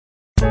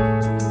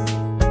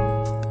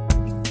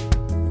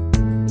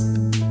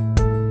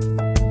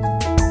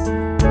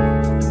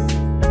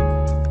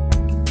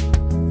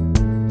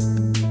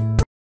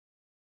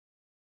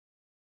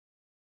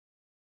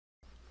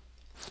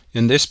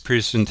In this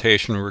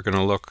presentation, we're going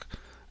to look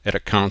at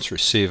accounts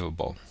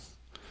receivable,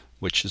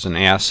 which is an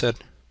asset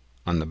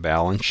on the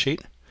balance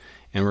sheet,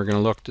 and we're going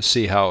to look to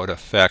see how it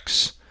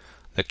affects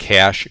the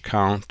cash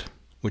account,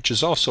 which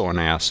is also an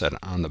asset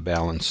on the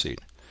balance sheet,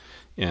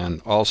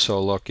 and also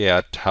look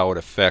at how it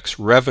affects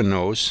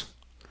revenues,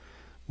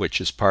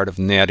 which is part of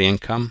net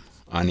income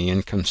on the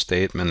income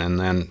statement. And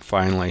then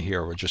finally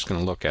here we're just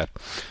going to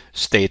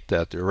state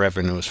that the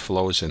revenues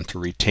flows into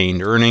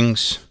retained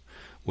earnings,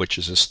 which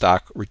is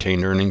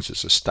retained earnings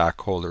is a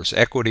stockholders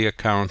equity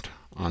account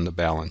on the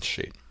balance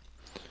sheet.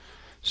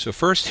 So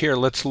first here,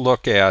 let's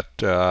look at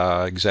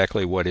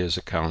exactly what is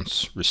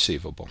accounts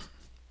receivable.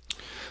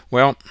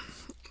 Well,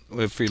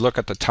 if we look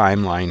at the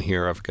timeline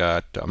here, I've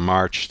got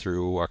March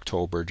through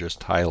October just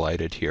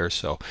highlighted here.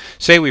 So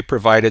say we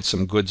provided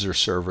some goods or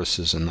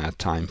services in that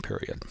time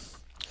period.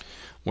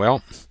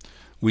 Well,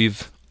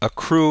 we've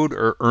accrued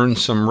or earned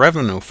some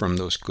revenue from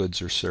those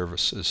goods or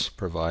services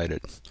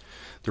provided.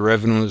 The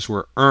revenues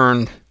were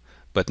earned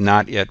but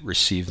not yet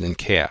received in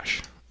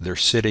cash. They're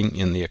sitting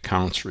in the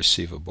accounts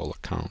receivable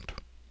account.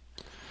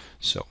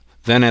 So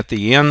then at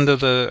the end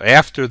of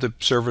after the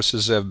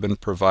services have been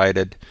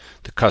provided,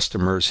 the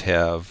customers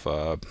have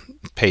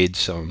paid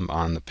some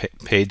on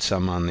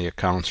the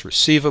accounts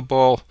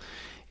receivable,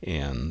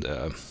 and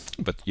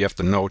but you have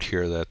to note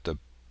here that the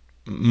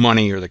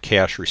money or the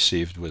cash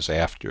received was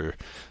after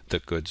the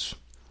goods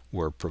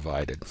were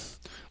provided.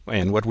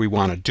 And what we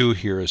want to do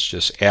here is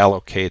just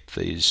allocate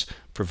these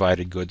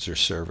provided goods or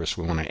service.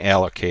 We want to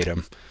allocate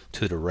them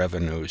to the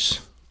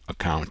revenues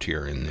account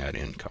here in net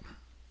income.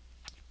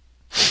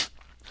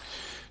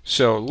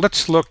 So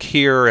let's look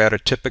here at a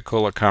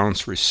typical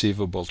accounts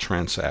receivable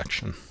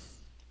transaction.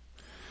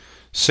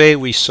 Say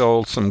we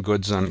sold some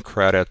goods on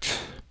credit,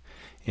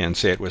 and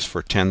say it was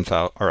for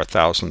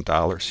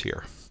 $1,000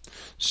 here.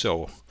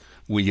 So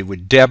we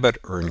would debit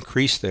or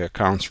increase the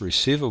accounts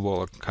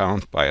receivable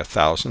account by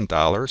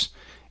 $1,000,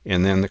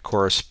 and then the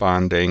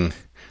corresponding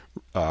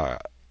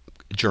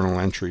journal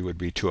entry would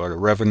be to our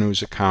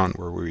revenues account,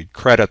 where we would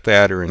credit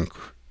that or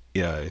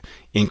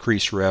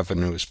increase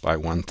revenues by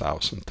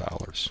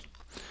 $1,000.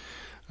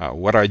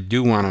 What I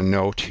do want to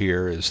note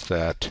here is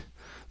that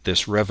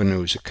this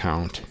revenues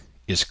account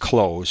is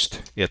closed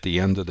at the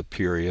end of the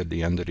period,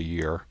 the end of the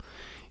year,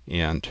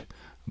 and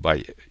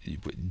by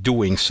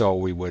doing so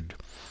we would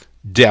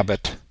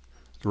debit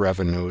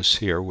revenues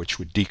here, which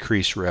would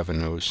decrease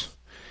revenues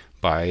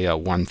by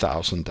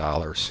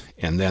 $1,000,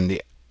 and then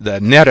the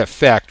net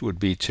effect would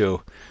be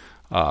to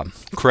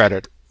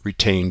credit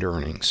retained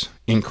earnings,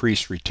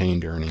 increase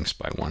retained earnings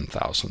by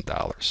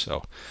 $1,000.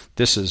 So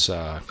this is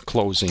a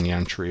closing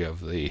entry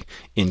of the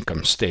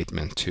income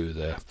statement to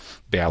the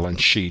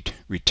balance sheet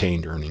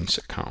retained earnings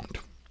account.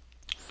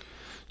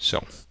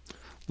 So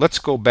let's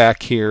go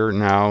back here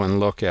now and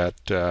look at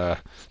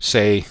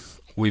say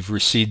we've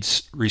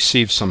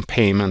received some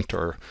payment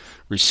or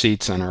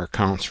receipts on our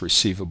accounts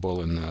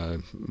receivable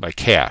by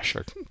cash,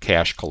 or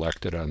cash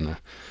collected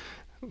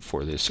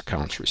for this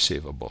accounts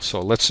receivable. So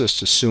let's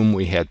just assume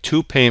we had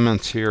two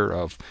payments here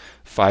of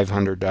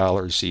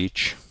 $500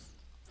 each.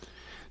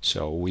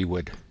 So we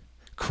would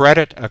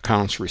credit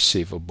accounts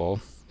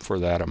receivable for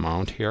that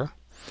amount here.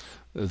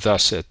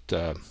 Thus it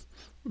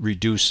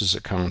reduces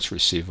accounts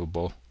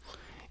receivable.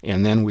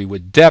 And then we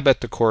would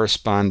debit the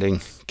corresponding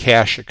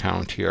cash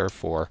account here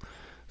for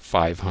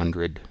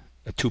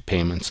two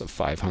payments of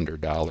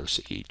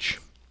 $500 each.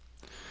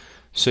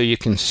 So you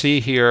can see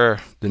here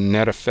the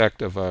net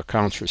effect of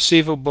accounts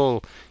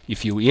receivable.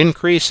 If you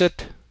increase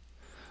it,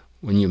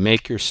 when you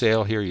make your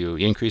sale here, you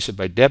increase it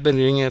by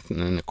debiting it, and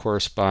then the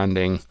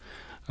corresponding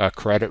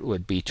credit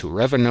would be to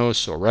revenue.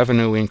 So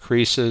revenue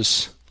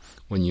increases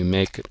when you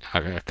make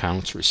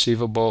accounts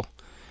receivable,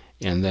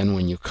 and then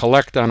when you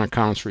collect on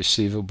accounts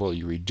receivable,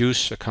 you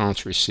reduce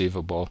accounts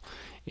receivable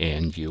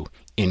and you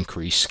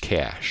increase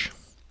cash.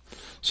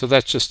 So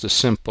that's just a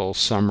simple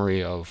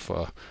summary of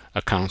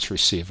accounts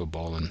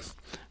receivable and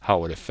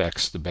how it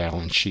affects the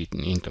balance sheet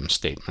and income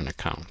statement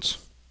accounts.